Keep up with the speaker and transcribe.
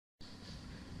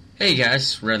Hey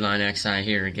guys, Redline XI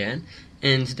here again,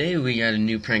 and today we got a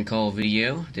new prank call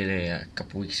video. Did a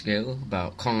couple weeks ago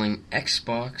about calling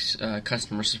Xbox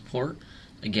customer support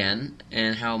again,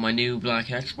 and how my new black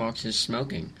Xbox is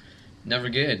smoking. Never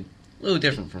good. A little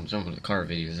different from some of the car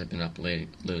videos I've been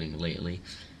uploading lately,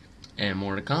 and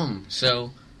more to come.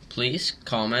 So please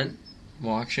comment,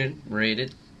 watch it, rate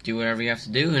it, do whatever you have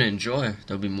to do, and enjoy.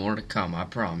 There'll be more to come, I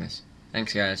promise.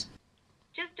 Thanks, guys.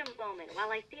 Just a moment while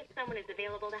I see if someone is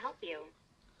available to help you.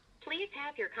 Please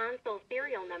have your console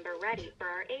serial number ready for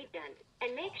our agent,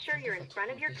 and make sure you're in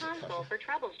front of your console for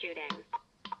troubleshooting.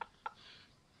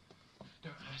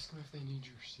 No, ask them if they need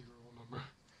your serial number.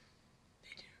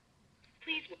 They do.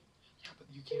 Please. Yeah, but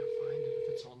you can't find it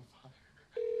if it's on fire.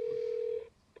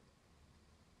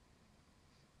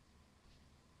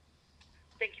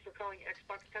 Thank you for calling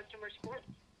Xbox customer support.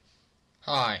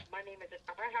 Hi. My name is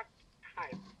Hi.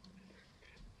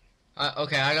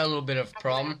 Okay, I got a little bit of a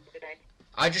problem.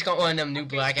 I just got one of them new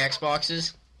black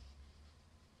Xboxes,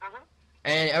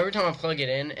 and every time I plug it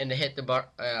in and to hit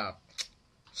the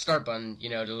start button, you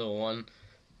know, the little one,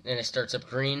 and it starts up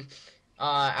green,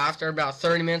 after about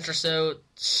 30 minutes or so,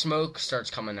 smoke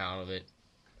starts coming out of it.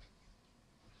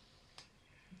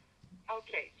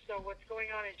 Okay, so what's going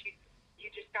on is you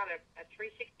just got a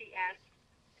 360S,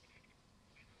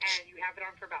 and you have it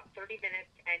on for about 30 minutes,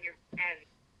 and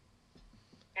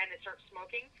it starts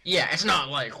smoking? Yeah, it's not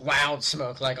like loud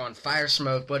smoke, like on fire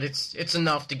smoke, but it's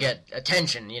enough to get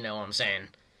attention, you know what I'm saying?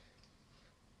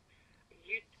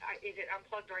 Is it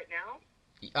unplugged right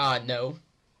now? No,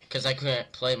 because I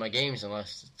couldn't play my games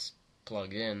unless it's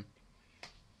plugged in.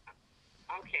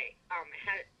 Okay,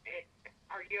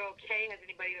 are you okay? Has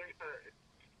anybody been hurt?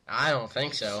 I don't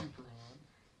think so. Super hot.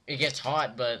 It gets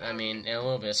hot, but, I mean, and a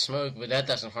little bit of smoke, but that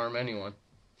doesn't harm anyone.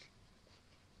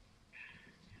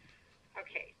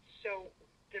 Okay, so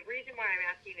the reason why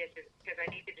I'm asking this is because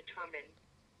I need to determine,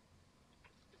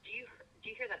 do you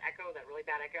hear that echo, that really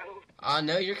bad echo?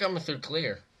 No, you're coming through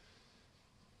clear.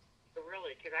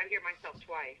 Really? Because I hear myself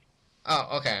twice.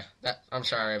 Oh, okay. I'm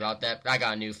sorry about that. I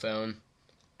got a new phone.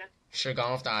 Should've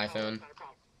gone with the Oh, iPhone. that's not a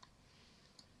problem.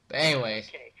 But anyways,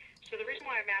 Okay, so the reason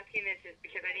why I'm asking this is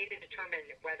because I need to determine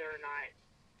whether or not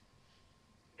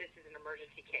this is an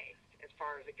emergency case as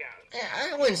far as it goes. yeah,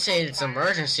 I wouldn't say it's an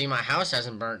emergency. My house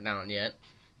hasn't burnt down yet.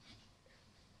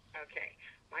 Okay,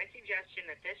 my suggestion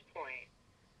at this point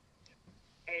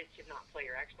is to not play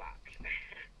your Xbox.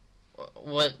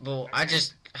 What? Well,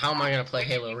 how am I gonna play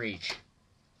Halo Reach?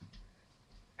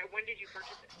 And when did you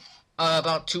purchase it?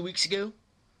 About 2 weeks ago.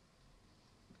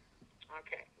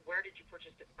 Okay, where did you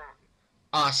purchase it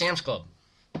from? Sam's Club.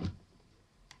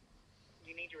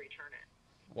 You need to return it.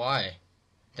 Why?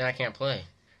 Then I can't play.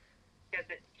 Because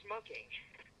it's smoking.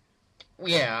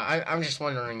 Yeah, I'm just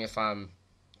wondering if I'm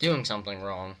doing something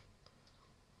wrong.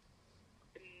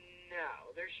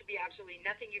 No, there should be absolutely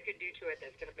nothing you can do to it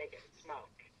that's going to make it smoke.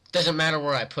 Doesn't matter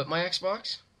where I put my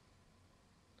Xbox?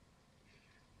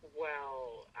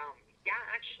 Well, yeah,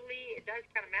 actually, it does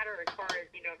kind of matter as far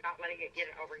as, not letting it get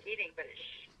overheating, but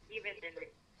even in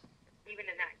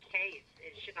that case,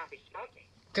 it should not be smoking.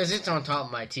 Because it's on top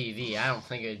of my TV. I don't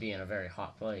think it would be in a very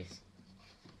hot place.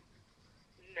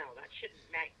 No, that shouldn't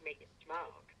make it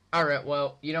smoke. Alright,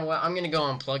 well, you know what? I'm going to go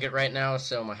unplug it right now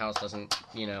so my house doesn't,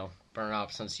 burn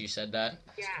up since you said that.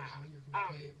 Yeah,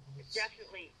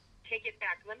 definitely take it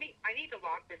back. I need to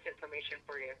log this information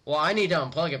for you. Well, I need to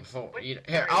unplug it before.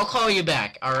 Here, I'll call you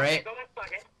back, alright? Go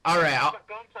unplug it. Alright,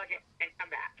 Go unplug it and come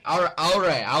back.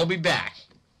 Alright, I'll be back.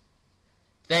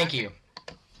 Thank you.